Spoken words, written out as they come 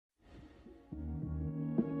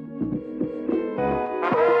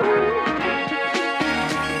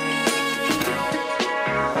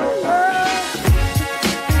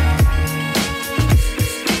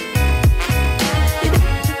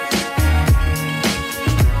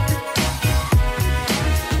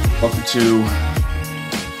Welcome to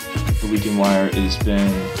the Weekend Wire. It has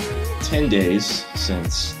been 10 days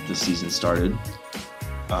since the season started.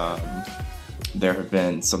 There have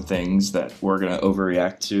been some things that we're going to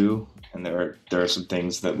overreact to, and there are some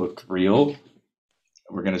things that look real.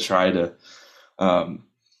 We're going to try to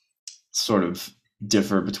sort of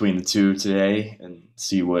differ between the two today and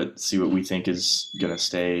see what we think is going to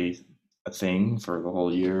stay a thing for the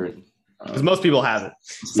whole year. And because most people haven't.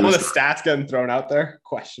 Some of the stats getting thrown out there,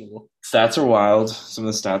 questionable. Stats are wild. Some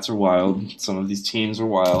of the stats are wild. Some of these teams are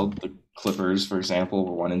wild. The Clippers, for example,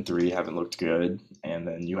 were 1-3, haven't looked good. And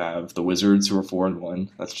then you have the Wizards, who are 4-1.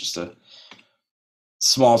 That's just a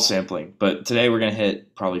small sampling. But today we're going to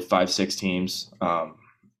hit probably 5-6 teams. And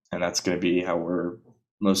that's going to be how we're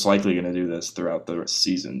most likely going to do this throughout the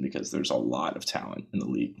season, because there's a lot of talent in the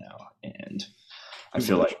league now. And I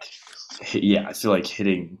feel like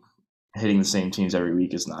hitting the same teams every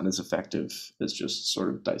week is not as effective as just sort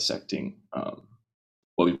of dissecting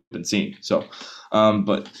what we've been seeing. So,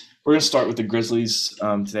 but we're going to start with the Grizzlies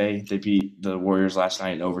today. They beat the Warriors last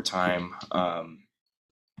night in overtime.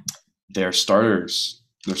 Their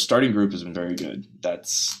starting group has been very good.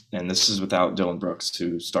 And this is without Dillon Brooks,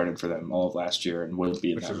 who started for them all of last year and would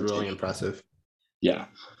be, which is really impressive. Yeah,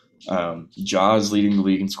 Ja is leading the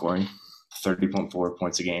league in scoring, 30.4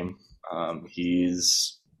 points a game.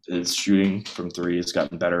 His shooting from three has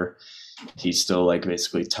gotten better. He's still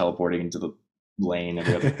basically teleporting into the lane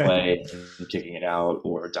every other play and kicking it out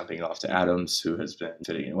or dumping it off to Adams, who has been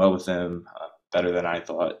fitting in well with him, better than I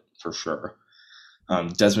thought for sure.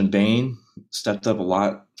 Desmond Bane stepped up a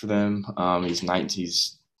lot for them.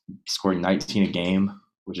 He's scoring 19 a game,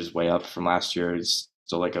 which is way up from last year. He's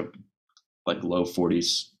still low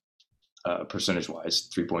 40s percentage wise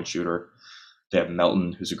 3-point shooter. They have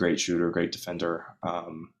Melton, who's a great shooter, great defender.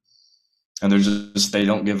 And they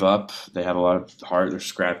don't give up. They have a lot of heart. They're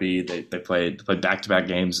scrappy. They played back-to-back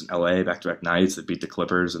games in LA, back-to-back nights. They beat the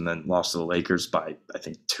Clippers and then lost to the Lakers by, I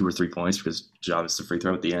think, 2 or 3 points because Ja missed the free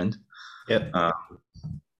throw at the end. Yep.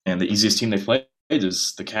 And the easiest team they played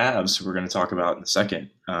is the Cavs, who we're going to talk about in a second.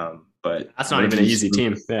 But that's not even an easy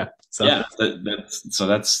team. Yeah. So. Yeah.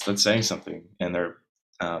 That's saying something. And they're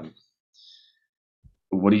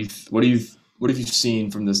what have you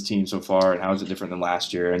seen from this team so far, and how is it different than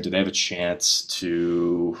last year? And do they have a chance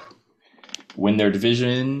to win their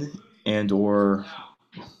division and or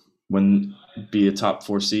be a top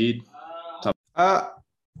 4 seed? I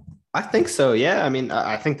think so. Yeah. I mean,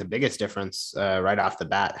 I think the biggest difference right off the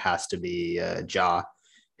bat has to be Ja,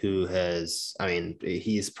 who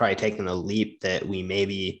he's probably taken a leap that we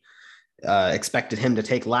maybe expected him to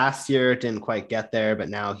take last year. Didn't quite get there, but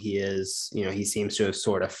now he seems to have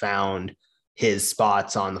sort of found his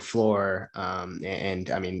spots on the floor.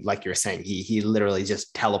 And I mean, like you're saying, he literally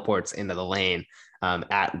just teleports into the lane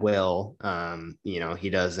at will.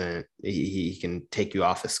 He can take you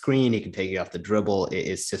off the screen. He can take you off the dribble.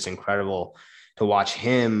 It's just incredible to watch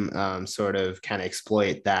him sort of kind of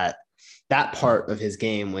exploit that part of his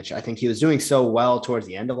game, which I think he was doing so well towards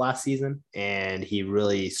the end of last season, and he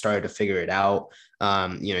really started to figure it out.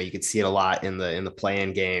 You could see it a lot in the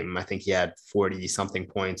play-in game. I think he had 40 something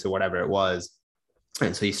points or whatever it was.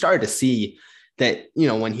 And so you started to see that,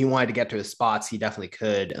 when he wanted to get to his spots, he definitely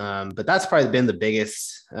could. But that's probably been the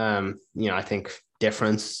biggest, I think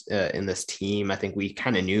difference in this team. I think we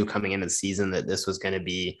kind of knew coming into the season that this was going to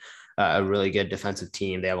be a really good defensive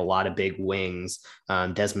team. They have a lot of big wings.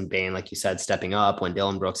 Desmond Bane, like you said, stepping up when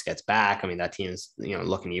Dillon Brooks gets back. I mean, that team is,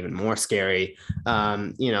 looking even more scary.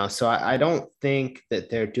 So I don't think that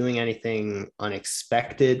they're doing anything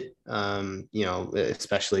unexpected,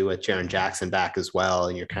 especially with Jaren Jackson back as well.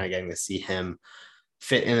 And you're kind of getting to see him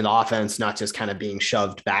fit into the offense, not just kind of being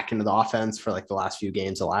shoved back into the offense for the last few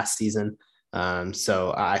games of last season.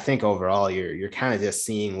 So I think overall you're kind of just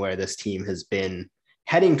seeing where this team has been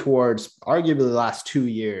heading towards arguably the last 2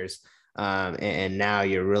 years. And now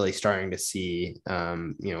you're really starting to see,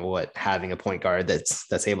 what having a point guard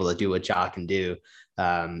that's able to do what Ja can do,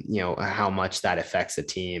 how much that affects a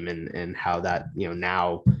team and how that,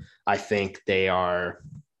 now I think they are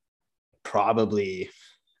probably,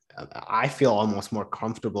 I feel almost more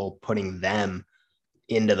comfortable putting them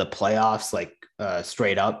into the playoffs,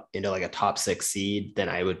 straight up into a top 6 seed than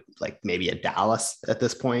I would maybe a Dallas at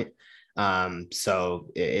this point. So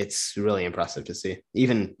it's really impressive to see.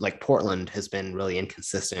 Even Portland has been really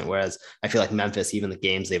inconsistent, whereas I feel like Memphis, even the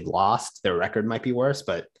games they've lost, their record might be worse,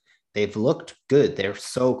 but they've looked good. They're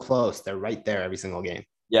so close. They're right there every single game.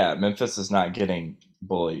 Yeah, Memphis is not getting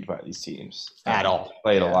bullied by these teams at all.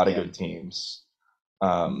 Played a lot of good teams.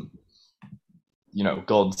 Golden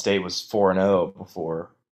State was 4-0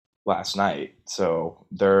 before last night. So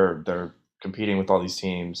they're competing with all these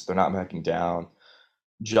teams. They're not backing down.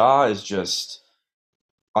 Ja is just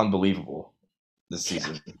unbelievable this Yeah.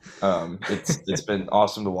 season. It's been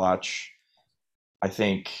awesome to watch. I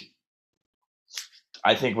think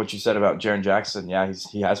I think what you said about Jaren Jackson, yeah,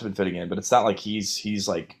 he has been fitting in, but it's not like he's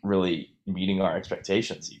like really meeting our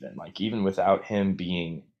expectations even. Like even without him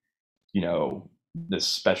being, this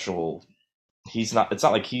special, he's not it's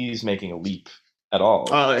not like he's making a leap at all.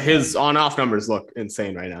 His on-off numbers look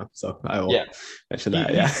insane right now. So I will Yeah. mention He,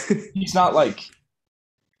 that. Yeah. he's not like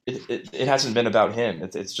it hasn't been about him.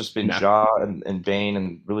 It's just been No. Ja and Bane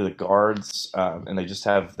and really the guards, and they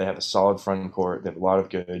have a solid front court. They have a lot of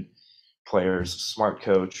good players, smart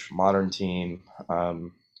coach, modern team.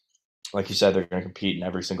 Like you said, they're going to compete in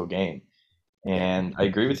every single game. Yeah. And I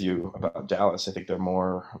agree with you about Dallas. I think they're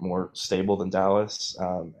more stable than Dallas,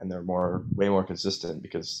 and they're way more consistent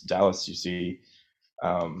because Dallas, you see,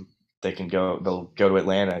 they'll go to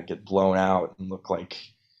Atlanta, get blown out, and look like,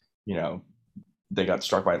 you know, they got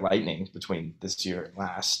struck by lightning between this year and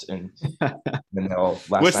last, and then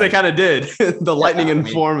Which they kind of did. The lightning in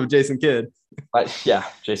form of Jason Kidd.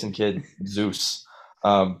 Jason Kidd, Zeus,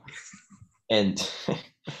 and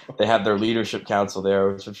they have their leadership council there,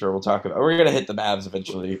 which I'm sure we'll talk about. We're gonna hit the Mavs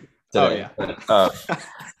eventually today. Oh yeah.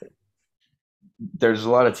 There's a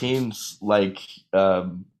lot of teams like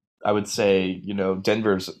I would say,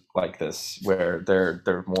 Denver's like this, where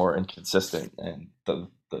they're more inconsistent, and the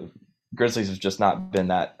Grizzlies have just not been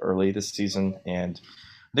that early this season, and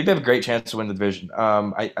I think they have a great chance to win the division.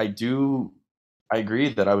 I agree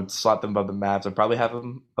that I would slot them above the Mavs. I'd probably have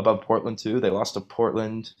them above Portland too. They lost to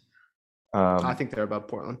Portland. I think they're above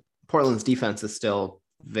Portland. Portland's defense is still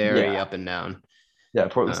very up and down. Yeah,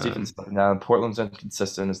 Portland's defense is up and down. Portland's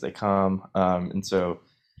inconsistent as they come. And so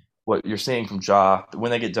what you're seeing from Ja,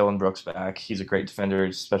 when they get Dylan Brooks back, he's a great defender,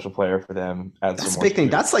 he's a special player for them. That's a big thing.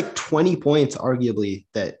 That's like 20 points, arguably,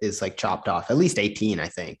 that is like chopped off. At least 18, I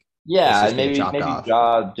think. Yeah, and maybe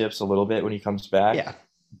Ja dips a little bit when he comes back. Yeah.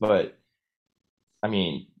 But, I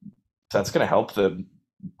mean, that's going to help them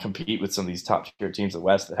compete with some of these top tier teams in the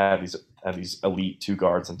West that have these elite 2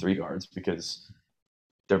 guards and 3 guards, because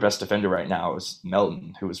their best defender right now is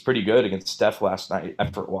Melton, who was pretty good against Steph last night,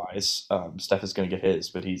 effort-wise. Steph is going to get his,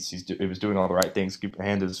 but he was doing all the right things, keep a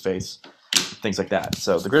hand to his face, things like that.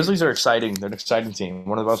 So the Grizzlies are exciting. They're an exciting team.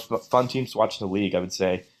 One of the most fun teams to watch in the league, I would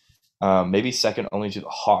say. Maybe second only to the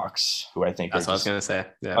Hawks, who I think that's what I was going to say.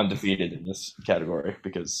 Yeah. Undefeated in this category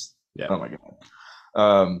because, oh my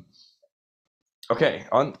God. Okay,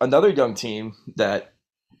 on another young team that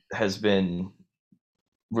has been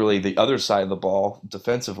really the other side of the ball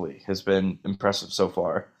defensively has been impressive so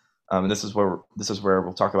far. And this is where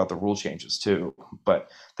we'll talk about the rule changes too. But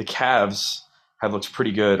the Cavs have looked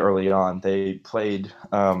pretty good early on. They played,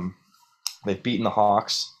 they've beaten the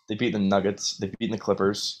Hawks, they've beaten the Nuggets, they've beaten the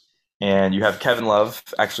Clippers, and you have Kevin Love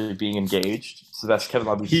actually being engaged. So that's Kevin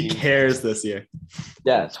Love. He cares this year.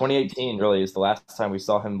 Yeah, 2018 really is the last time we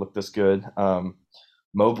saw him look this good.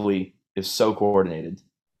 Mobley is so coordinated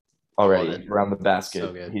already around the basket.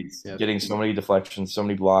 So he's getting so many deflections, so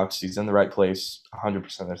many blocks. He's in the right place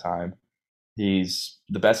 100% of the time. He's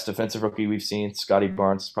the best defensive rookie we've seen. Scotty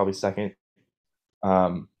Barnes is probably second.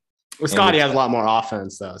 Scotty has a lot more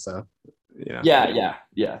offense though, so Yeah.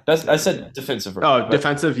 I said defensive rookie. Oh,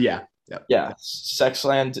 defensive, yeah. Yep. Yeah.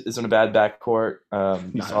 Sexland is in a bad backcourt.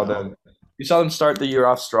 You saw them start the year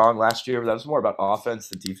off strong last year, but that was more about offense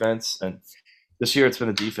than defense. And this year it's been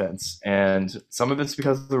the defense. And some of it's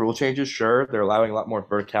because of the rule changes, sure. They're allowing a lot more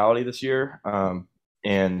verticality this year. And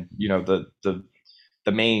the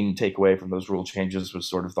main takeaway from those rule changes was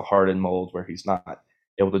sort of the Harden mold, where he's not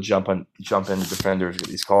able to jump in defenders with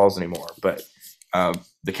these calls anymore. But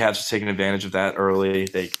the Cavs are taking advantage of that early.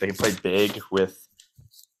 They can play big with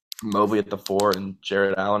Mobley at the 4 and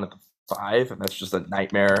Jared Allen at the 5, and that's just a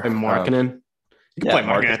nightmare. And Markkanen. You can play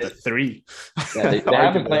Markkanen at the 3. Yeah, they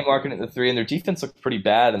have been playing Markkanen at the 3, and their defense looked pretty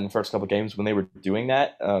bad in the first couple of games when they were doing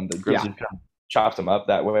that. The Grizzlies kind of chopped them up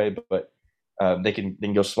that way, but they can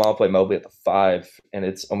go small, play Mobley at the 5, and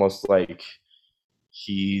it's almost like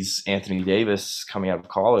he's Anthony Davis coming out of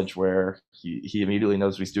college, where he immediately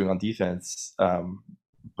knows what he's doing on defense,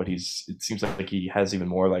 but it seems like he has even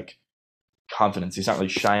more like confidence. He's not really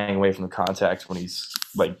shying away from the contact when he's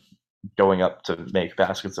like going up to make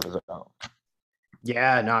baskets of his own.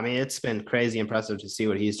 Yeah, no, I mean, it's been crazy impressive to see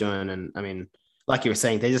what he's doing. And I mean, like you were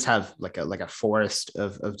saying, they just have like a forest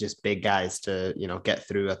of just big guys to, get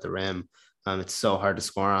through at the rim. It's so hard to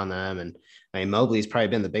score on them. And I mean, Mobley's probably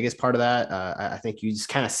been the biggest part of that. I think you just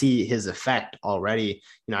kind of see his effect already.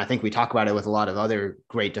 I think we talk about it with a lot of other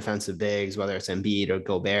great defensive bigs, whether it's Embiid or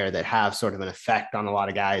Gobert, that have sort of an effect on a lot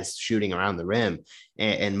of guys shooting around the rim.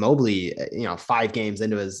 And Mobley, 5 games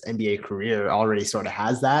into his NBA career already sort of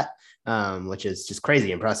has that, which is just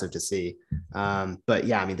crazy impressive to see. But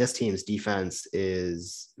yeah, I mean, this team's defense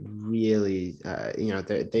is really,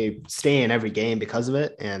 they stay in every game because of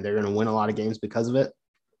it, and they're going to win a lot of games because of it.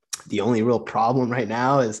 The only real problem right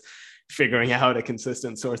now is figuring out a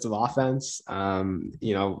consistent source of offense.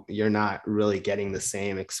 You're not really getting the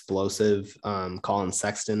same explosive Colin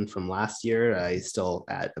Sexton from last year. He's still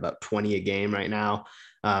at about 20 a game right now.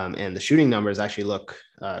 And the shooting numbers actually look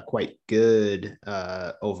quite good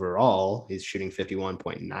overall. He's shooting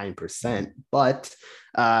 51.9%, but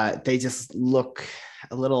they just look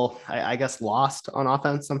a little, I guess, lost on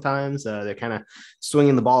offense sometimes. They're kind of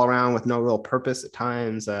swinging the ball around with no real purpose at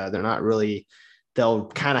times. They're not really, they'll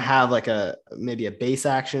kind of have like maybe a base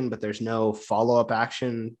action, but there's no follow-up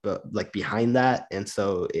action, but like behind that. And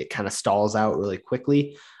so it kind of stalls out really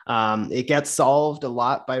quickly. It gets solved a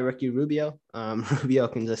lot by Ricky Rubio. Rubio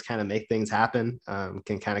can just kind of make things happen,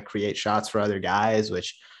 can kind of create shots for other guys,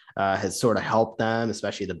 which has sort of helped them,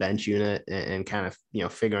 especially the bench unit, and kind of,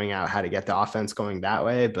 figuring out how to get the offense going that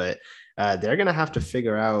way. But they're going to have to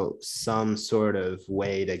figure out some sort of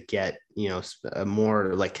way to get, a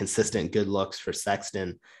more like consistent good looks for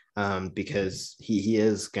Sexton, because he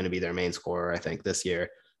is going to be their main scorer, I think, this year,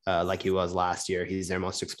 like he was last year. He's their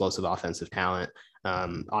most explosive offensive talent.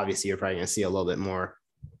 Obviously, you're probably going to see a little bit more,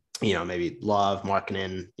 maybe Love,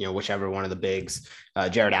 Markkanen, whichever one of the bigs.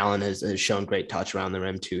 Jared Allen has shown great touch around the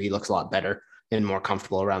rim too. He looks a lot better and more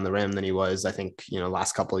comfortable around the rim than he was, I think,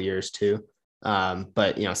 last couple of years too.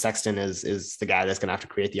 But Sexton is the guy that's going to have to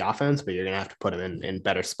create the offense, but you're going to have to put him in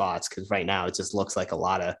better spots, because right now it just looks like a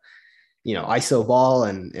lot of ISO ball,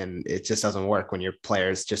 and it just doesn't work when your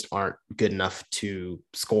players just aren't good enough to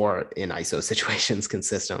score in ISO situations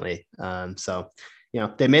consistently. So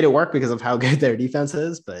they made it work because of how good their defense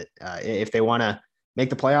is, but if they want to make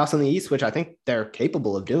the playoffs in the East, which I think they're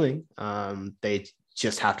capable of doing, they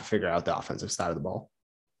just have to figure out the offensive side of the ball.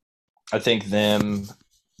 I think them,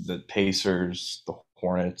 the Pacers, the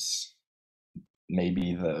Hornets,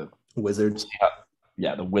 maybe the Wizards.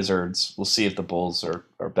 Yeah, the Wizards. We'll see if the Bulls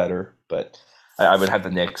are better, but I would have the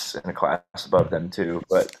Knicks in a class above them too.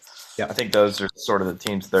 But yeah, I think those are sort of the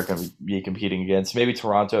teams they're going to be competing against. Maybe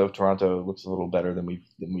Toronto. If Toronto looks a little better than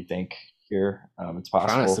we think here, it's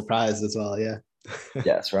possible. Toronto's surprised as well. Yeah.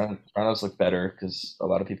 Yeah, Toronto's look better because a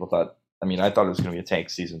lot of people thought. I mean, I thought it was going to be a tank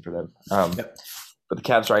season for them. But the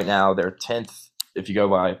Cavs right now, they're 10th. If you go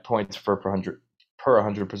by points per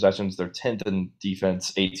 100 possessions, they're 10th in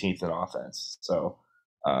defense, 18th in offense. So,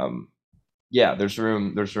 yeah, there's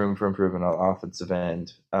room for improvement on the offensive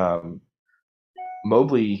end.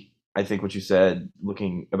 Mobley, I think what you said,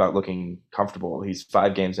 looking comfortable. He's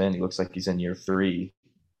 5 games in. He looks like he's in year 3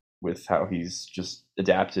 with how he's just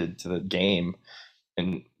adapted to the game.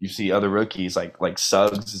 And you see other rookies like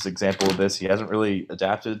Suggs is an example of this. He hasn't really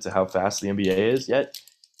adapted to how fast the NBA is yet.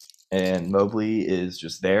 And Mobley is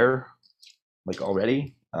just there, like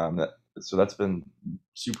already. So that's been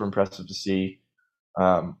super impressive to see.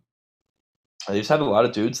 They just have a lot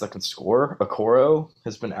of dudes that can score. Okoro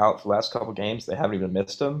has been out for the last couple of games. They haven't even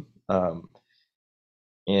missed him.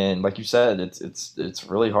 And like you said, it's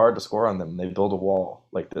really hard to score on them. They build a wall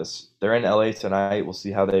like this. They're in LA tonight. We'll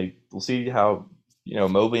see how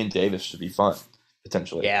Mobley and Davis should be fun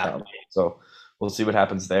potentially. Yeah. So we'll see what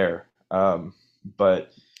happens there.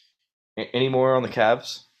 But any more on the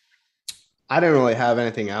Cavs? I don't really have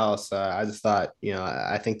anything else. I just thought,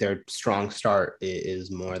 I think their strong start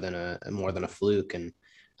is more than a fluke, and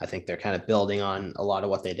I think they're kind of building on a lot of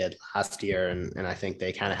what they did last year, and I think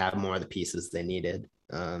they kind of have more of the pieces they needed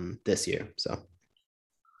this year. So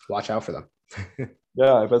watch out for them.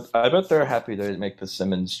 Yeah, I bet they're happy they didn't make the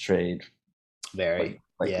Simmons trade. Very,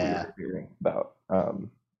 yeah. We were hearing about.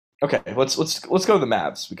 Okay, let's go to the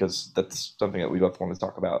Mavs, because that's something that we both want to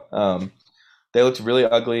talk about. They looked really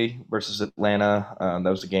ugly versus Atlanta. That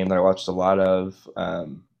was a game that I watched a lot of.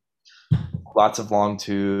 Lots of long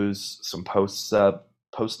twos, some post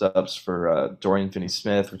ups for Dorian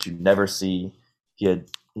Finney-Smith, which you never see. He had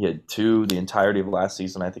 2 the entirety of last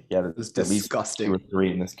season. I think he had at least 2 or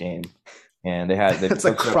 3 in this game. And it's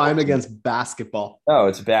a crime against basketball. Oh,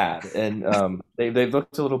 it's bad. And they've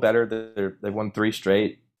looked a little better. They won 3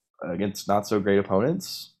 straight against not so great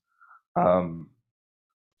opponents.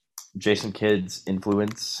 Jason Kidd's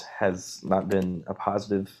influence has not been a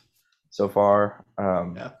positive so far.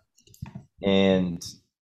 And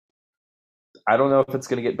I don't know if it's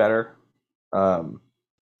going to get better. Um,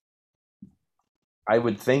 I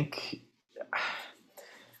would think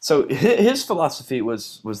so. His philosophy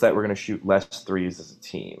was that we're going to shoot less threes as a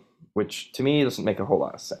team, which to me doesn't make a whole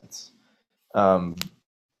lot of sense um,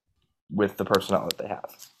 with the personnel that they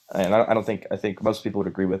have. And I don't think I think most people would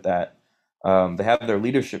agree with that. They have their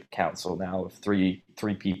leadership council now of three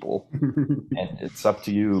people, and it's up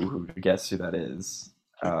to you to guess who that is.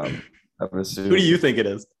 I would assume. Who do you think it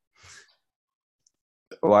is?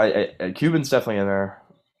 Well, Cuban's definitely in there.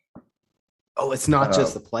 Oh, it's not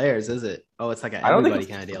just the players, is it? Oh, it's like an I don't think everybody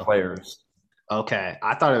it's kind of deal. players. Okay,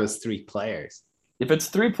 I thought it was 3 players. If it's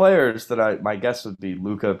 3 players, then my guess would be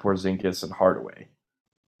Luka, Porzingis, and Hardaway.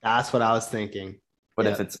 That's what I was thinking. But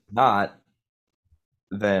if Yep. it's not,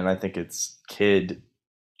 then I think it's Kidd,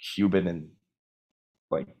 Cuban, and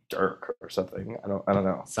like Dirk or something. I don't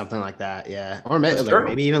know. Something like that, yeah. Or maybe, Sure.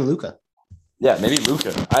 maybe even Luka. Yeah, maybe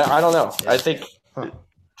Luka. I don't know. Yeah. I think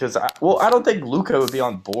because I don't think Luka would be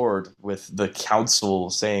on board with the council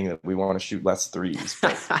saying that we want to shoot less threes.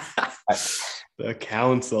 The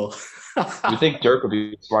council. You think Dirk would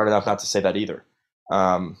be smart enough not to say that either.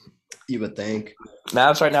 You would think.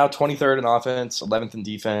 Mavs right now 23rd in offense, 11th in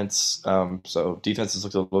defense. So defense has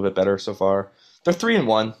looked a little bit better so far. They're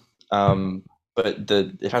 3-1, but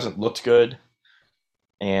it hasn't looked good,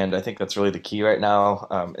 and I think that's really the key right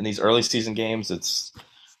now. In these early season games,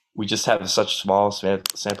 we just have such small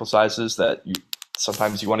sample sizes that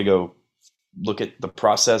sometimes you want to go look at the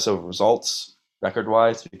process over results record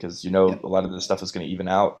wise because a lot of this stuff is going to even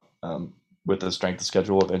out with the strength of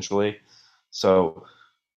schedule eventually. So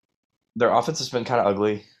their offense has been kind of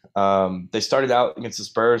ugly. They started out against the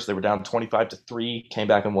Spurs. They were down 25-3, came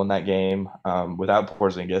back and won that game without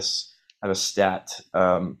Porzingis. I have a stat.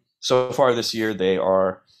 So far this year, they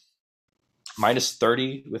are minus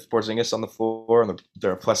 30 with Porzingis on the floor, and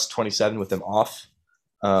they're plus 27 with him off.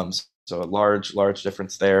 So a large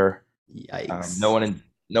difference there. Yikes.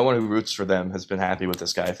 No one who roots for them has been happy with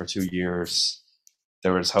this guy for 2 years.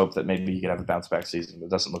 There was hope that maybe he could have a bounce back season, but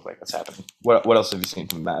it doesn't look like that's happening. What else have you seen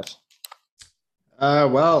from the Mavs?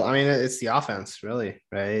 Well, I mean, it's the offense, really,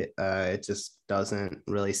 right? It just doesn't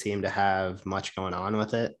really seem to have much going on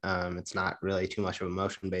with it. It's not really too much of a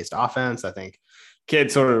motion-based offense. I think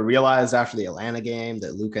Kidd sort of realized after the Atlanta game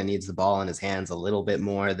that Luka needs the ball in his hands a little bit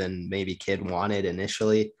more than maybe Kidd wanted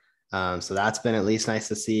initially. So that's been at least nice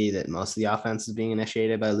to see that most of the offense is being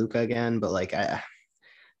initiated by Luka again. But like,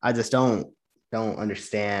 I just don't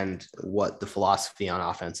understand what the philosophy on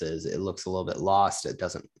offense is. It looks a little bit lost. It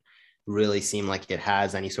doesn't really seem like it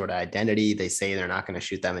has any sort of identity. They say they're not going to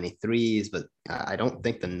shoot that many threes, but I don't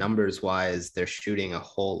think the numbers wise, they're shooting a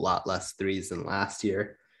whole lot less threes than last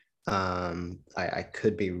year. I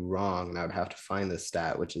could be wrong, and I would have to find this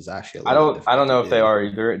stat, which is actually I don't know if they are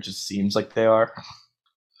either. It just seems like they are.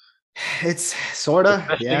 It's sort of,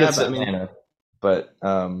 yeah, but Atlanta, I mean, but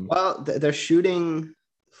well, they're shooting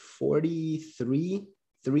 43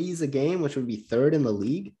 threes a game, which would be 3rd in the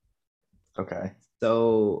league. Okay.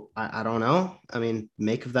 So I don't know. I mean,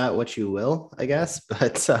 make of that what you will, I guess.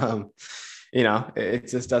 But it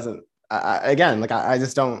just doesn't. I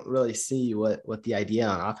just don't really see what the idea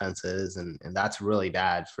on offense is, and that's really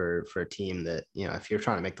bad for a team that if you're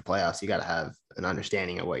trying to make the playoffs, you got to have an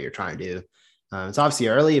understanding of what you're trying to do. It's obviously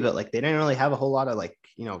early, but like they didn't really have a whole lot of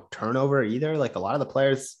turnover either. Like a lot of the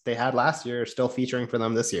players they had last year are still featuring for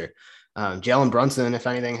them this year. Jalen Brunson, if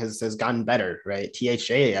anything, has gotten better, right?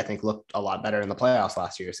 THJ, I think, looked a lot better in the playoffs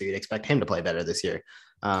last year, so you'd expect him to play better this year.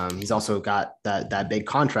 He's also got that big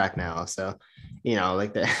contract now, so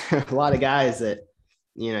a lot of guys that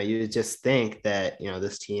you just think that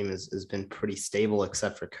this team has been pretty stable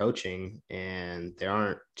except for coaching, and there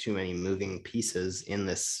aren't too many moving pieces in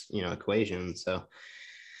this equation. So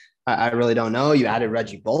I really don't know. You added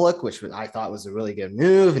Reggie Bullock, which I thought was a really good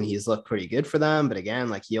move, and he's looked pretty good for them. But again,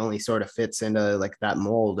 like he only sort of fits into like that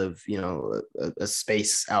mold of a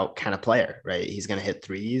space out kind of player, right? He's going to hit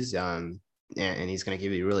threes, and he's going to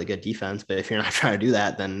give you really good defense. But if you're not trying to do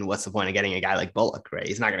that, then what's the point of getting a guy like Bullock, right?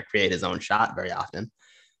 He's not going to create his own shot very often.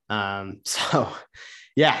 So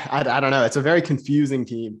yeah, I don't know. It's a very confusing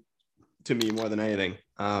team to me more than anything.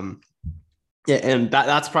 Yeah, and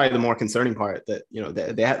that's probably the more concerning part, that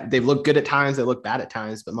they've looked good at times, they look bad at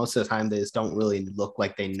times, but most of the time they just don't really look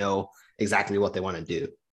like they know exactly what they want to do.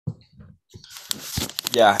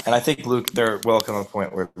 Yeah, and I think they're welcome to a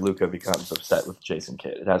point where Luka becomes upset with Jason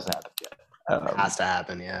Kidd. It hasn't happened yet. It has to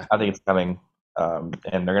happen, yeah. I think it's coming, and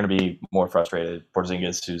they're going to be more frustrated.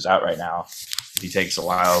 Porzingis, who's out right now, if he takes a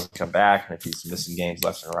while to come back, and if he's missing games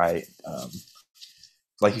left and right,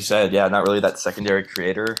 like you said, yeah, not really that secondary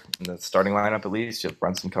creator in the starting lineup. At least you have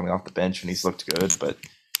Brunson coming off the bench and he's looked good, but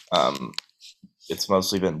um, it's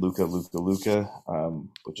mostly been Luca,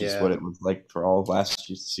 which is what Yeah. it was like for all of last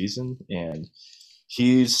season. And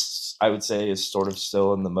he's, I would say, is sort of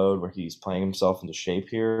still in the mode where he's playing himself into shape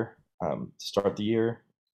here to start the year.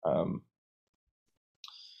 Um,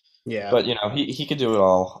 Yeah. but he could do it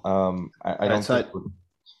all. I All right. don't think.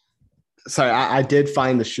 Sorry, I did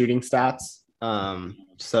find the shooting stats.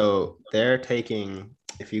 So they're taking,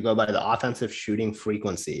 if you go by the offensive shooting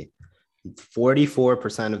frequency,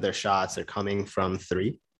 44% of their shots are coming from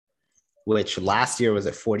three, which last year was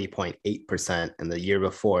at 40.8%, and the year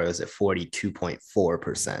before it was at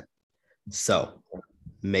 42.4%. So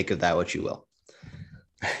make of that what you will.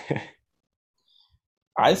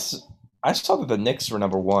 I saw that the Knicks were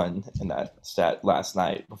number one in that stat last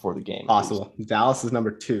night before the game. Possible. Dallas is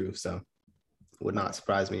number 2, so it would not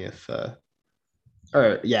surprise me if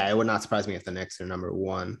it would not surprise me if the Knicks are number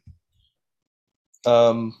 1.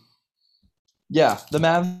 Yeah, the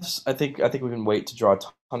Mavs. I think we can wait to draw a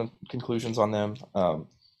ton of conclusions on them.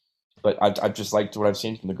 But I've just liked what I've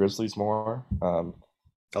seen from the Grizzlies more. A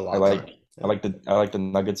lot. I like the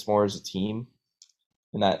Nuggets more as a team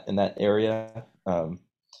in that area.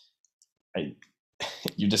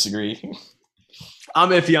 You disagree?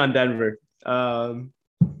 I'm iffy on Denver.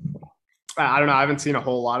 I don't know. I haven't seen a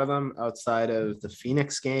whole lot of them outside of the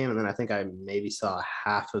Phoenix game, and then I think I maybe saw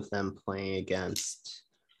half of them playing against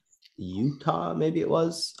Utah. Maybe it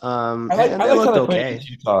was. I and they like looked how they okay. played against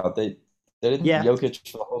Utah. They didn't Jokic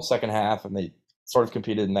for the whole second half, and they sort of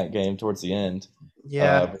competed in that game towards the end.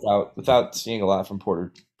 Yeah. Without seeing a lot from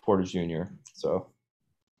Porter Jr. So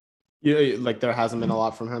Yeah, like there hasn't been a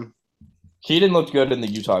lot from him. He didn't look good in the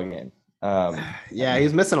Utah game. Yeah,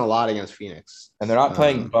 he's missing a lot against Phoenix. And they're not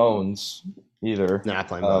playing Bones either. They're not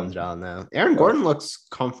playing Bones down now. Aaron Gordon looks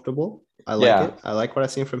comfortable. I like it. I like what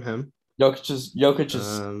I've seen from him. Jokic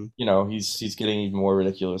is he's getting even more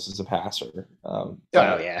ridiculous as a passer.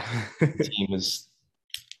 Yeah. The team is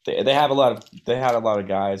they have a lot of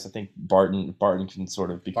guys. I think Barton can sort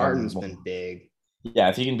of become Barton's been big. Yeah,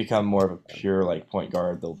 if he can become more of a pure like point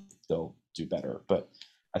guard, they'll do better. But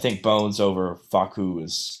I think Bones over Facu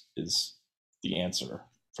is the answer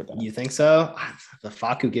for that. You think so? The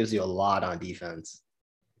Facu gives you a lot on defense.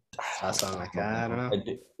 So I'm like, I don't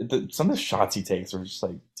know. Some of the shots he takes are just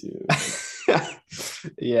like, dude.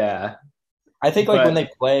 Yeah. I think when they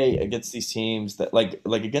play against these teams that like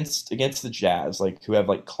against the Jazz, like who have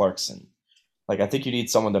like Clarkson, like I think you need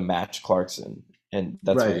someone to match Clarkson, and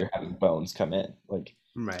that's where you're having Bones come in. Like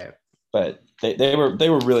right. But they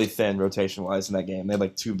were really thin rotation wise in that game. They had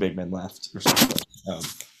like 2 big men left or something.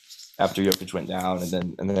 After Jokic went down,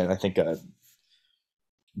 and then I think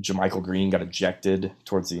JaMychal Green got ejected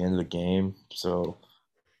towards the end of the game. So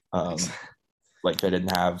like they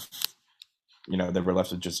didn't have, they were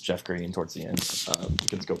left with just Jeff Green towards the end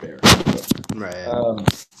against Gobert. So, right.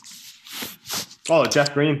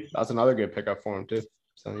 Jeff Green. That's another good pickup for him too.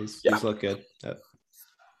 So he's looked good. Yeah.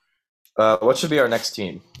 What should be our next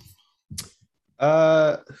team?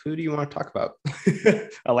 Who do you want to talk about?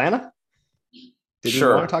 Atlanta? Did you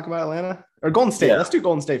want to talk about Atlanta or Golden State? Yeah. Let's do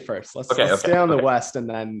Golden State first. Let's stay on the West and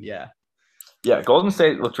then Yeah, Golden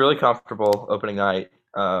State looked really comfortable opening night.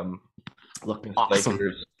 Looking awesome.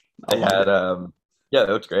 Lakers, they had it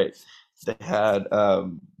looked great. They had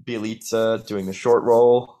Bielitsa doing the short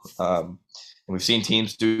roll. And we've seen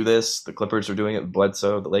teams do this. The Clippers are doing it with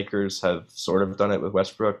Bledsoe. The Lakers have sort of done it with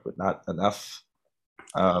Westbrook, but not enough.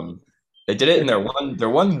 They did it in their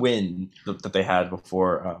one win that they had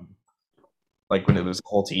before, like when it was the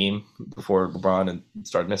whole team before LeBron and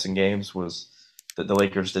started missing games, was that the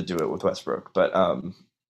Lakers did do it with Westbrook. But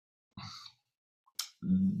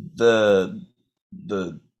the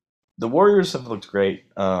Warriors have looked great.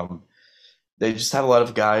 They just have a lot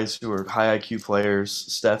of guys who are high IQ players.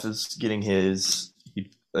 Steph is getting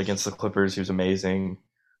against the Clippers. He was amazing.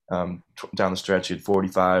 Down the stretch, he had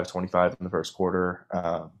 45, 25 in the first quarter.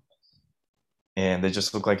 And they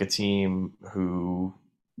just look like a team who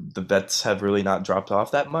the bets have really not dropped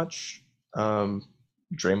off that much.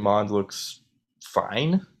 Draymond looks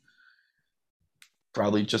fine.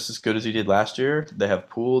 Probably just as good as he did last year. They have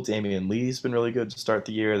Poole. Damian Lee's been really good to start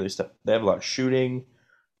the year. They have a lot of shooting.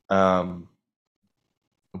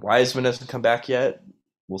 Wiseman hasn't come back yet.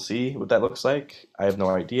 We'll see what that looks like. I have no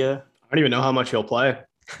idea. I don't even know how much he'll play.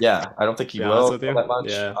 Yeah, I don't think he will that much.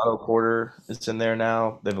 Yeah. Otto Porter is in there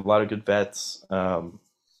now. They have a lot of good vets.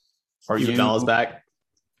 Bella's back?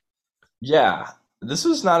 Yeah. This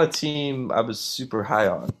was not a team I was super high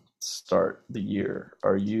on to start the year.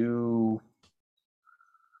 Are you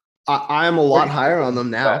I am a Where lot do you put higher them on in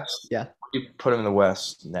them the now. West? Yeah. Where do you put them in the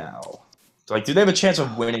West now? Like, do they have a chance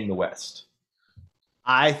of winning the West?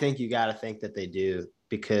 I think you got to think that they do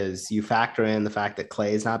because you factor in the fact that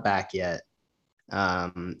Clay's not back yet,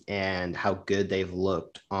 and how good they've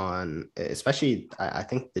looked on, especially, I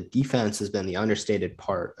think the defense has been the understated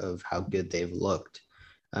part of how good they've looked.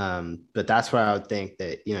 But that's where I would think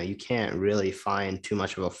that, you can't really find too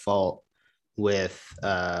much of a fault with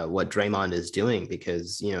what Draymond is doing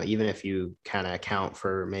because, even if you kind of account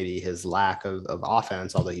for maybe his lack of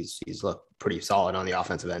offense, although he's looked pretty solid on the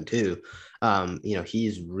offensive end too,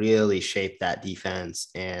 he's really shaped that defense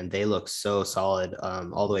and they look so solid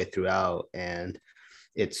all the way throughout. And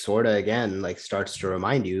it sort of again like starts to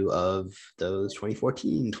remind you of those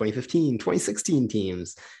 2014, 2015, 2016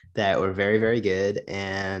 teams that were very, very good.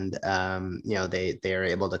 And they are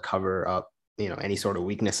able to cover up any sort of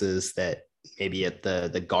weaknesses that maybe at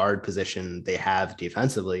the guard position they have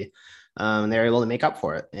defensively. They're able to make up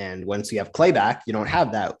for it. And once you have Clay back, you don't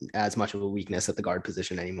have that as much of a weakness at the guard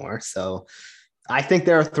position anymore. So I think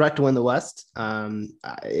they're a threat to win the West.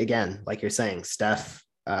 Again, like you're saying, Steph.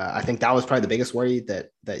 I think that was probably the biggest worry that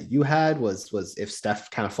you had was if Steph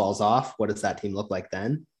kind of falls off, what does that team look like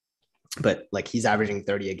then? But like he's averaging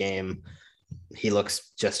 30 a game. He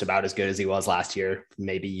looks just about as good as he was last year,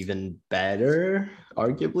 maybe even better,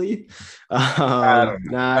 arguably. I don't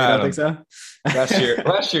know. Nah, I I don't don't think know. so.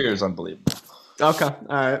 Last year is unbelievable. Okay, all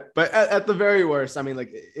right, but at the very worst, I mean, like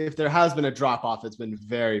if there has been a drop off, it's been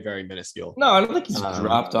very, very minuscule. No, I don't think he's Um,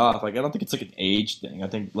 dropped off. Like, I don't think it's like an age thing. I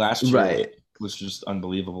think last year right. was just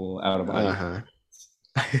unbelievable, out of body. Uh-huh.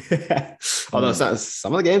 Although Um,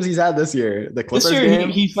 some of the games he's had this year, the this Clippers year game,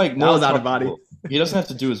 he's like that more was out of body. comfortable. He doesn't have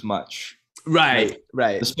to do as much. Like, Right, the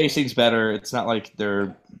right. spacing's better. It's not like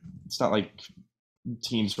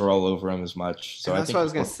teams are all over him as much. So And I that's think what I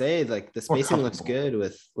was he's gonna say. Like the more spacing looks comfortable.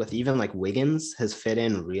 good with even like Wiggins has fit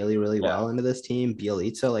in really, really Yeah. well into this team.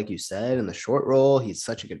 Bielitsa, like you said, in the short roll, he's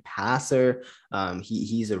such a good passer.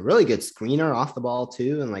 He's a really good screener off the ball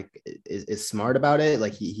too, and like is smart about it.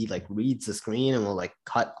 Like he like reads the screen and will like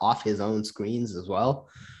cut off his own screens as well.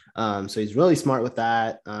 So he's really smart with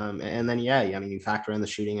that. And then I mean you factor in the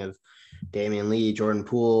shooting of Damian Lee, Jordan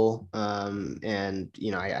Poole, and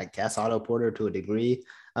I guess Otto Porter to a degree.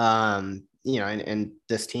 And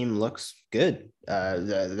this team looks good.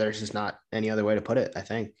 There's just not any other way to put it. I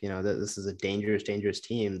think that this is a dangerous, dangerous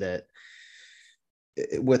team that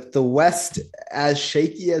with the West as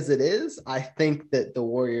shaky as it is, I think that the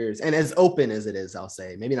Warriors, and as open as it is, I'll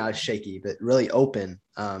say, maybe not as shaky, but really open.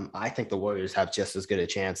 I think the Warriors have just as good a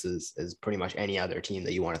chance as pretty much any other team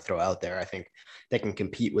that you want to throw out there. I think they can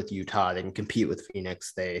compete with Utah. They can compete with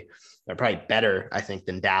Phoenix. They're probably better, I think,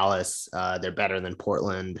 than Dallas. They're better than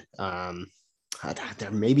Portland.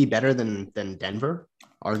 They're maybe better than Denver,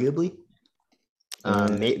 arguably.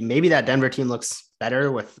 Maybe that Denver team looks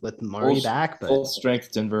better with Murray back, but full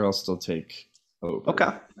strength Denver, I'll still take over.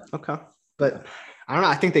 okay. But I don't know.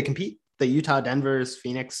 I think they compete. The Utah, Denver's,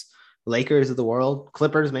 Phoenix, Lakers of the world,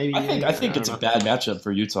 Clippers, maybe. I think it's a bad matchup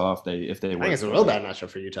for Utah if they I were. think it's a real bad matchup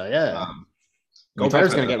for Utah. Yeah, We talked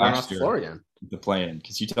Gobert's about going to that get run last off the year, floor again. the plan,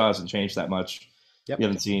 because Utah hasn't changed that much. Yep. You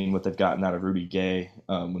haven't seen what they've gotten out of Rudy Gay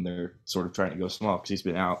when they're sort of trying to go small because he's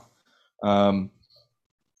been out. I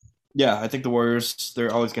think the Warriors,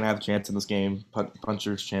 they're always going to have a chance in this game,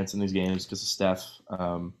 puncher's chance in these games because of Steph.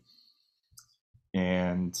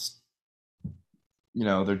 And,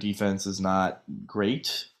 their defense is not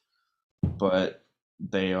great, but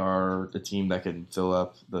they are the team that can fill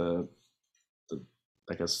up the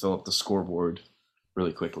scoreboard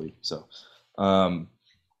really quickly. So,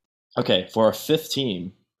 okay, for our fifth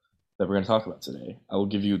team that we're going to talk about today, I will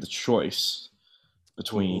give you the choice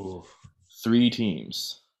between three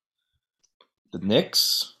teams: the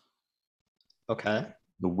Knicks, Okay,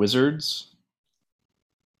 the Wizards,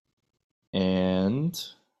 and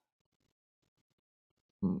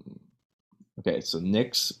so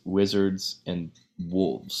Knicks, Wizards, and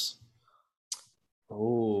Wolves.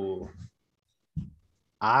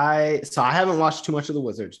 I haven't watched too much of the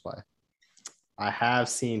Wizards play. I have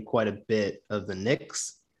seen quite a bit of the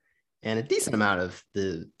Knicks and a decent amount of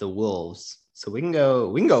the Wolves. So we can go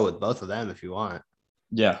with both of them if you want.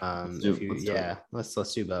 Yeah.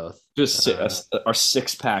 Let's do both. Just our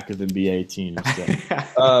 6-pack of NBA teams.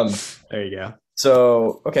 There you go.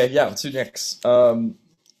 So let's do Knicks.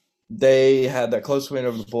 They had that close win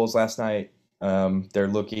over the Bulls last night. They're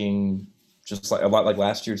looking just like a lot like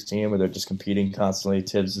last year's team, where they're just competing constantly.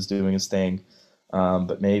 Tibbs is doing his thing,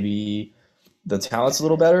 but maybe the talent's a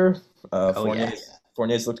little better.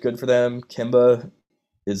 Fournier's looked good for them. Kimba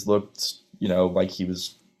has looked, like he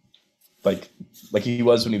was like he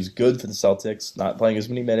was when he was good for the Celtics, not playing as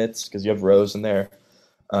many minutes because you have Rose in there.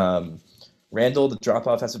 Um, Randall, the drop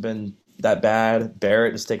off hasn't been that bad.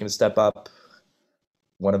 Barrett has taken a step up.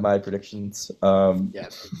 One of my predictions Yeah.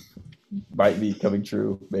 might be coming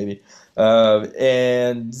true, maybe.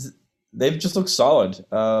 And they've just looked solid.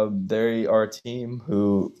 They are a team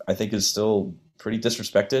who I think is still pretty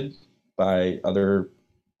disrespected by other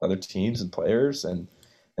teams and players, and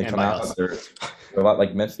they And come by out. us. They're a lot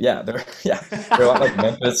like Memphis. Yeah, they're a lot like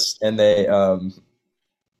Memphis, and they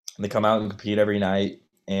come out and compete every night,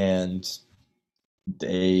 and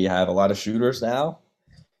they have a lot of shooters now.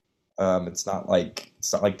 It's not like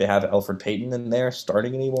they have Alfred Payton in there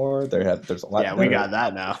starting anymore. There's a lot Yeah, we better. got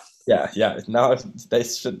that now. Yeah. Now they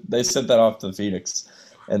sent that off to the Phoenix,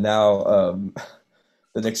 and now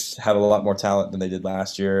the Knicks have a lot more talent than they did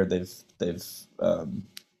last year. Um,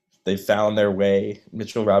 they've found their way.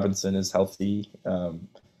 Mitchell Robinson is healthy.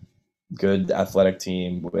 Good athletic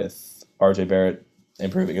team with RJ Barrett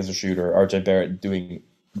improving as a shooter. RJ Barrett doing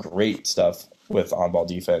great stuff with on-ball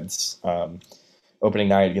defense. Opening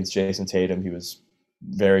night against Jason Tatum, he was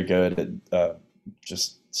very good at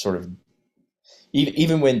just sort of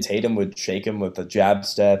even when Tatum would shake him with a jab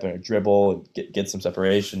step and a dribble and get some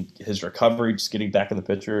separation, his recovery, just getting back in the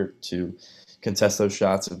picture to contest those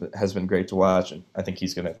shots has been great to watch, and I think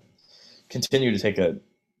he's going to continue to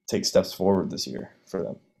take steps forward this year for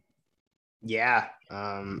them. Yeah,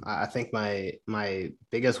 I think my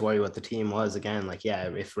biggest worry with the team was, again, like, yeah,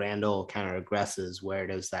 if Randall kind of regresses, where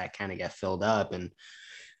does that kind of get filled up? And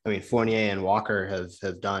I mean, Fournier and Walker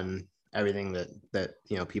have done everything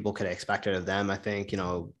that people could have expected of them. I think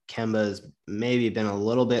Kemba's maybe been a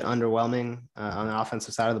little bit underwhelming on the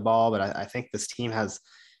offensive side of the ball, but I think this team has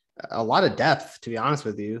a lot of depth, to be honest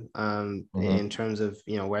with you, in terms of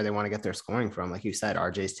where they want to get their scoring from. Like you said,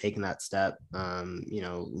 RJ's taken that step.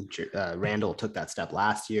 Randall took that step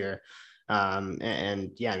last year.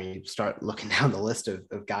 And yeah, I mean, you start looking down the list of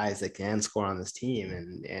guys that can score on this team,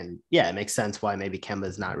 and yeah, it makes sense why maybe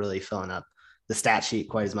Kemba's not really filling up the stat sheet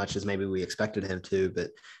quite as much as maybe we expected him to.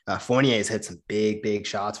 But Fournier's hit some big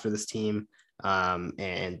shots for this team.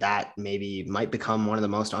 And that maybe might become one of the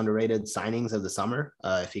most underrated signings of the summer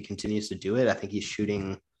if he continues to do it. I think he's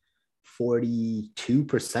shooting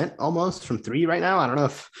 42% almost from three right now. I don't know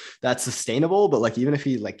if that's sustainable, but like even if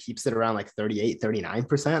he like keeps it around like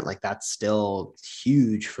 38-39%, like that's still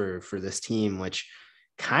huge for this team, which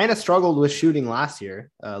kind of struggled with shooting last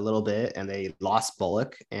year a little bit, and they lost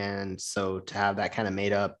Bullock. And so to have that kind of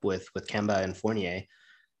made up with Kemba and Fournier,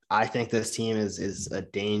 I think this team is a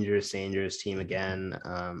dangerous team again.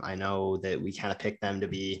 I know that we kind of picked them to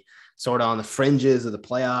be sort of on the fringes of the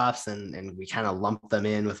playoffs, and we kind of lumped them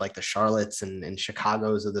in with like the Charlottes and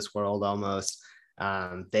Chicago's of this world almost.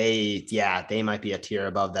 They might be a tier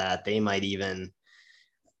above that. They might even,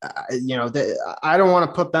 I don't want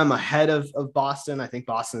to put them ahead of Boston. I think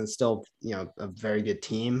Boston is still, a very good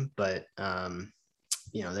team, but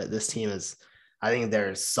this team is, I think they're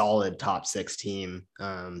a solid top 6 team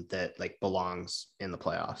that like belongs in the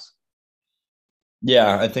playoffs.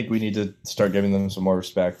 Yeah, I think we need to start giving them some more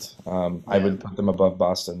respect. I would put them above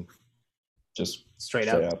Boston, just straight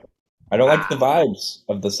straight up. up. I don't like the vibes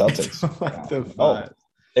of the Celtics.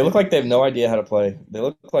 They look like they have no idea how to play.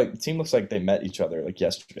 The team looks like they met each other like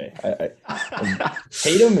yesterday.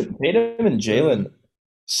 Tatum and Jalen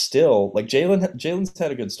still, like, Jalen's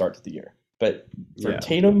had a good start to the year, but for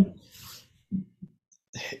Tatum,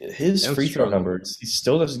 his free throw numbers, he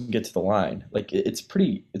still doesn't get to the line. Like, it's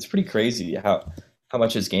pretty crazy how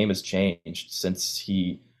much his game has changed since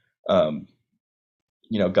he got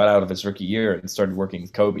out of his rookie year and started working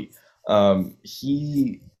with Kobe.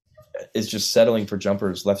 He is just settling for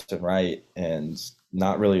jumpers left and right and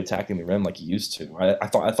not really attacking the rim like he used to. I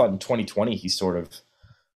thought in 2020 he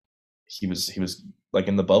was like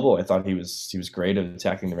in the bubble. I thought he was great at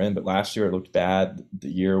attacking the rim, but last year it looked bad. The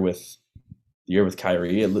year with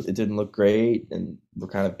Kyrie, it didn't look great, and we're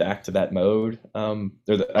kind of back to that mode. I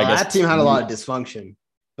guess that team had a lot of dysfunction,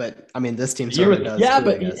 but I mean, this team sort of does too.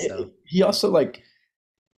 But he also,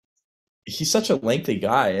 he's such a lengthy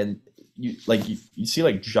guy, and you see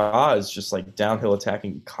like Ja is just like downhill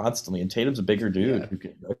attacking constantly, and Tatum's a bigger dude who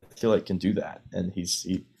can do that, and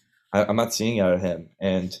I'm not seeing it out of him.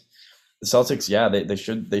 And the Celtics,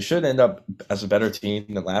 they should end up as a better team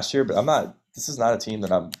than last year, but I'm not. This is not a team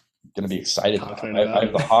that I'm going to be excited about. I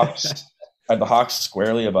have the Hawks. I have the Hawks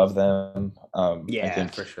squarely above them. I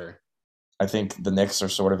think, for sure. I think the Knicks are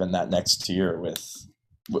sort of in that next tier with.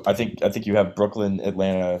 I think you have Brooklyn,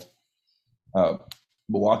 Atlanta,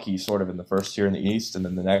 Milwaukee sort of in the first tier in the East, and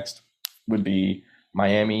then the next would be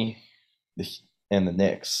Miami and the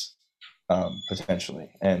Knicks.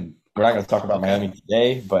 potentially. And we're not going to talk about Miami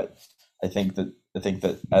today, but I think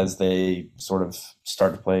that as they sort of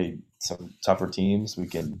start to play some tougher teams, we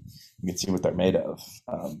can see what they're made of.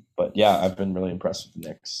 But yeah, I've been really impressed with the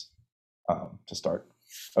Knicks to start.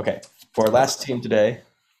 Okay, for our last team today,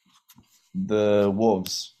 the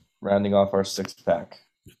Wolves, rounding off our six pack.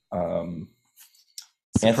 Anthony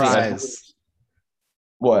Surprise.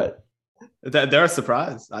 what? They're a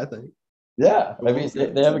surprise, I think. Yeah, I mean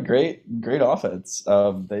they have a great offense.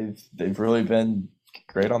 They've really been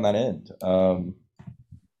great on that end.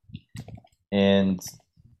 And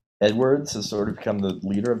Edwards has sort of become the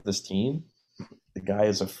leader of this team. The guy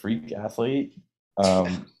is a freak athlete,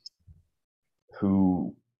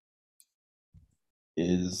 who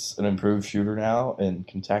is an improved shooter now and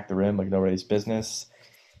can attack the rim like nobody's business.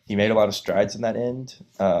 He made a lot of strides in that end.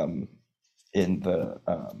 In the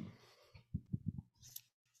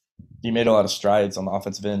He made a lot of strides on the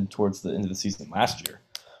offensive end towards the end of the season last year.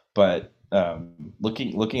 But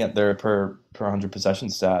looking at their per 100 possession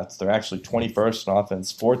stats, they're actually 21st in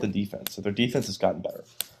offense, 4th in defense. So their defense has gotten better.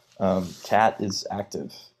 Cat is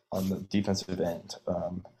active on the defensive end.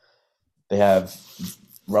 They have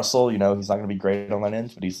Russell. You know, he's not going to be great on that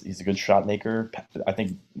end, but he's a good shot maker. I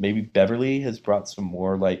think maybe Beverly has brought some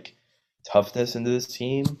more like toughness into this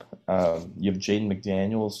team. You have Jaden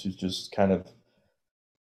McDaniels, who's just kind of,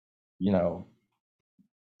 you know,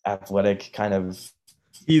 athletic, kind of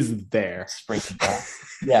He's there. spring back.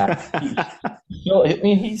 Yeah, I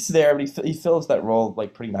mean, he's there, but he fills that role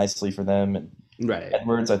like pretty nicely for them. And Right.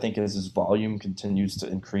 Edwards, I think, as his volume continues to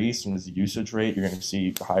increase and his usage rate, you're going to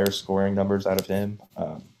see higher scoring numbers out of him.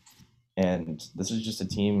 And this is just a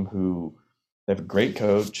team who they have a great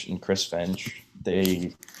coach in Chris Finch.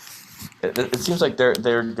 It seems like they're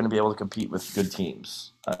going to be able to compete with good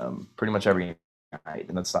teams pretty much every night,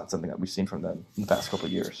 and that's not something that we've seen from them in the past couple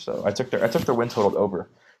of years. So I took their win total over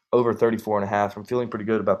 34.5. I'm feeling pretty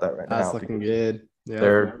good about that right now. That's looking good.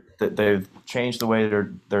 Yeah. They've changed the way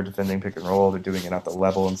they're defending pick and roll. They're doing it at the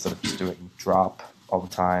level instead of just doing drop all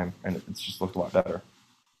the time, and it's just looked a lot better.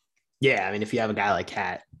 Yeah, I mean, if you have a guy like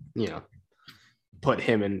Cat, put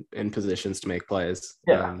him in positions to make plays.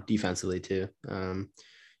 Defensively too.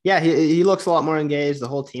 Yeah, he looks a lot more engaged. The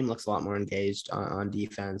whole team looks a lot more engaged on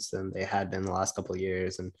defense than they had been the last couple of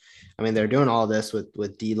years. And I mean, they're doing all this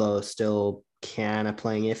with D'Lo still kind of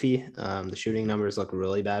playing iffy. The shooting numbers look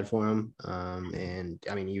really bad for him. And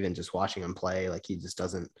I mean, even just watching him play, like he just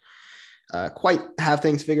doesn't quite have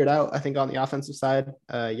things figured out, I think, on the offensive side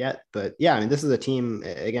yet. But yeah, I mean, this is a team,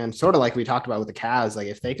 again, sort of like we talked about with the Cavs. Like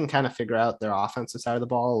if they can kind of figure out their offensive side of the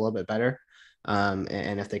ball a little bit better,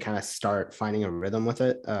 and if they kind of start finding a rhythm with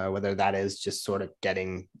it, whether that is just sort of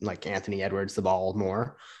getting like Anthony Edwards the ball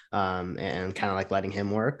more, and kind of like letting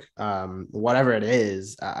him work, whatever it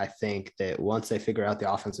is, I think that once they figure out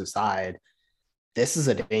the offensive side, this is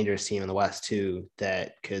a dangerous team in the West too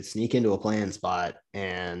that could sneak into a play-in spot.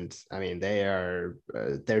 And I mean, they're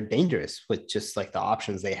dangerous with just like the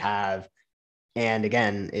options they have. And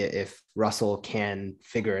again, if Russell can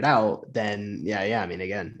figure it out, then yeah. I mean,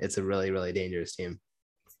 again, it's a really, really dangerous team.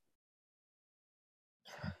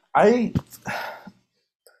 Okay.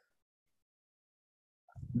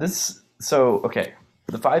 The 6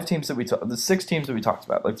 teams that we talked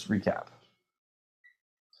about. Let's recap: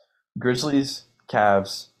 Grizzlies,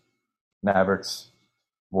 Cavs, Mavericks,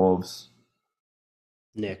 Wolves,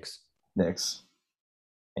 Knicks,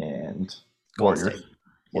 and Golden Warriors. State.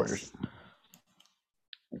 Warriors. Yes.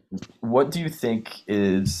 What do you think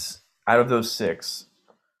is, out of those 6,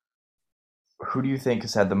 who do you think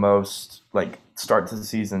has had the most like start to the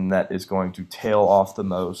season that is going to tail off the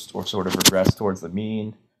most or sort of regress towards the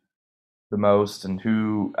mean the most? And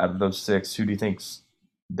who out of those 6, who do you think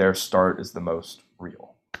their start is the most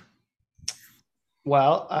real?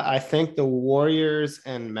 Well, I think the Warriors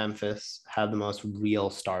and Memphis have the most real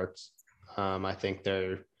starts. I think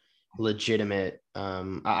they're legitimate.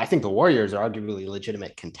 I think the Warriors are arguably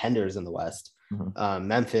legitimate contenders in the West. Mm-hmm.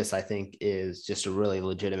 Memphis, I think, is just a really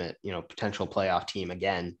legitimate, potential playoff team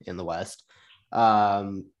again in the West.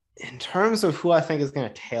 In terms of who I think is going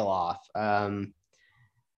to tail off,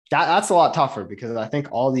 that's a lot tougher because I think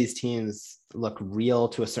all these teams look real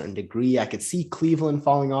to a certain degree. I could see Cleveland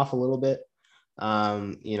falling off a little bit,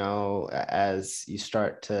 as you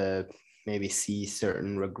start to maybe see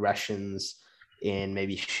certain regressions in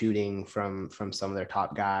maybe shooting from some of their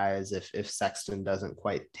top guys. If Sexton doesn't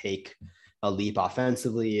quite take a leap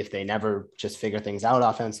offensively, if they never just figure things out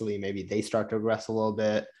offensively, maybe they start to regress a little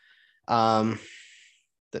bit. The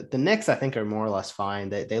Knicks, I think, are more or less fine.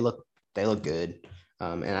 They look good.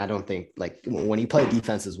 And I don't think, like, when you play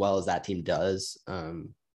defense as well as that team does,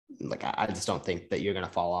 like I just don't think that you're going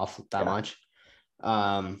to fall off that Yeah. much.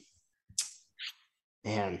 Um,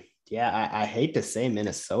 Man, yeah, I hate to say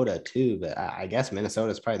Minnesota too, but I guess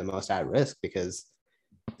Minnesota is probably the most at risk because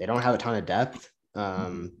they don't have a ton of depth.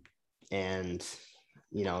 And,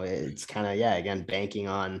 it's kind of, yeah, again, banking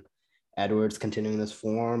on Edwards continuing this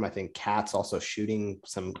form. I think Cat's also shooting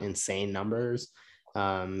some insane numbers.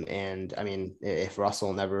 And I mean, if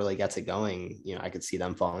Russell never really gets it going, I could see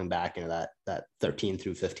them falling back into that 13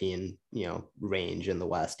 through 15, range in the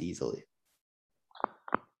West easily.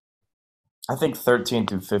 I think 13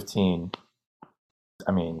 through 15.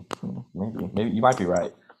 I mean, maybe you might be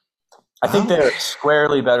right. I think they're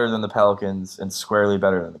squarely better than the Pelicans and squarely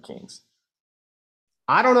better than the Kings.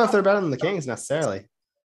 I don't know if they're better than the Kings necessarily.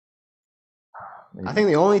 Maybe. I think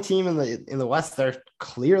the only team in the West they're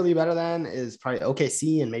clearly better than is probably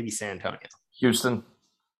OKC and maybe San Antonio. Houston.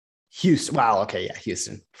 Houston. Wow. Okay. Yeah.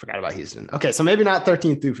 Houston. Forgot about Houston. Okay. So maybe not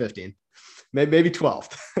 13 through 15. Maybe 12.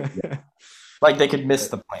 Yeah. Like they could miss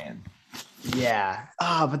the plan. Yeah.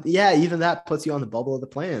 But yeah, even that puts you on the bubble of the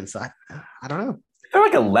plan. So I don't know. They're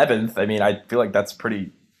like 11th. I mean, I feel like that's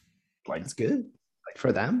pretty like that's good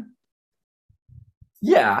for them.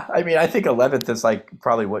 Yeah, I mean, I think 11th is like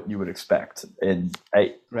probably what you would expect, and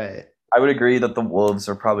I would agree that the Wolves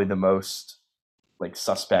are probably the most like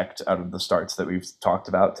suspect out of the starts that we've talked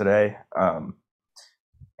about today.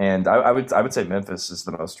 And I would say Memphis is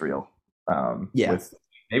the most real. With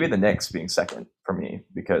maybe the Knicks being second for me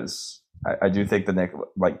because I do think the Knicks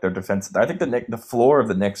like their defense. I think the floor of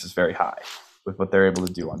the Knicks is very high with what they're able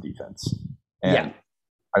to do on defense, and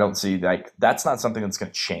I don't see like that's not something that's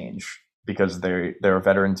going to change. Because they're a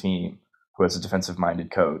veteran team who has a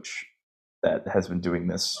defensive-minded coach that has been doing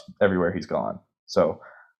this everywhere he's gone. So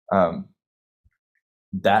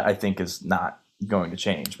that I think is not going to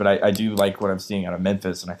change. But I do like what I'm seeing out of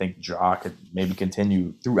Memphis, and I think Ja could maybe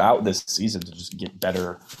continue throughout this season to just get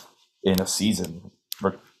better in a season,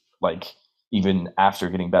 like even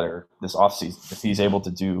after getting better this offseason. If he's able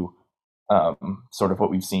to do sort of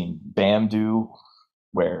what we've seen Bam do,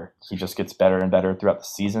 where he just gets better and better throughout the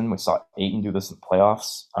season. We saw Ayton do this in the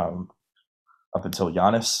playoffs up until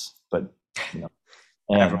Giannis, but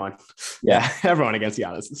everyone against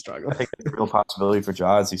Giannis is struggling. I think it's a real possibility for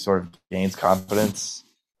Ja as he sort of gains confidence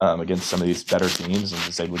against some of these better teams and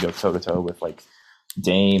is able to go toe to toe with like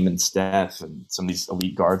Dame and Steph and some of these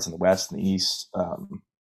elite guards in the West and the East.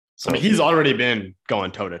 So I mean, he's already been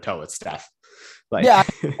going toe to toe with Steph.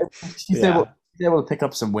 He's able to pick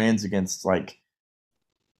up some wins against like.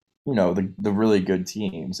 The really good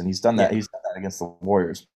teams, and he's done that. He's done that against the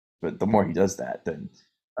Warriors. But the more he does that, then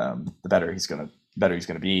the better he's gonna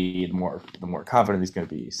be. The more confident he's gonna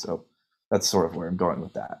be. So that's sort of where I'm going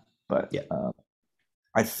with that. But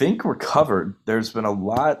I think we're covered. There's been a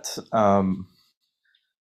lot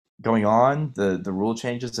going on. The rule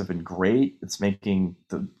changes have been great. It's making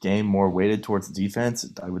the game more weighted towards defense.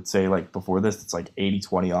 I would say like before this, it's like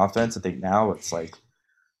 80-20 offense. I think now it's like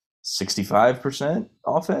 65%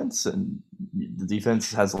 offense, and the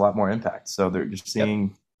defense has a lot more impact. So they're just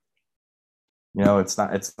seeing, it's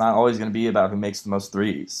not always going to be about who makes the most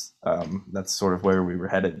threes. That's sort of where we were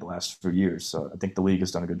headed the last few years. So I think the league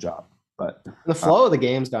has done a good job. But the flow of the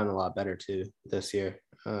game's gotten a lot better too this year.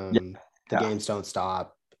 The games don't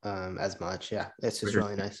stop as much. Yeah, it's just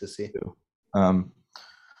really nice to see.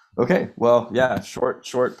 Okay, well,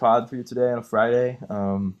 short pod for you today on a Friday.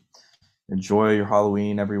 Enjoy your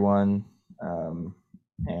Halloween, everyone,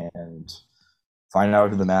 and find out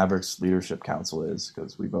who the Mavericks Leadership Council is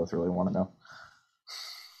because we both really want to know.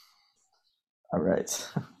 All right.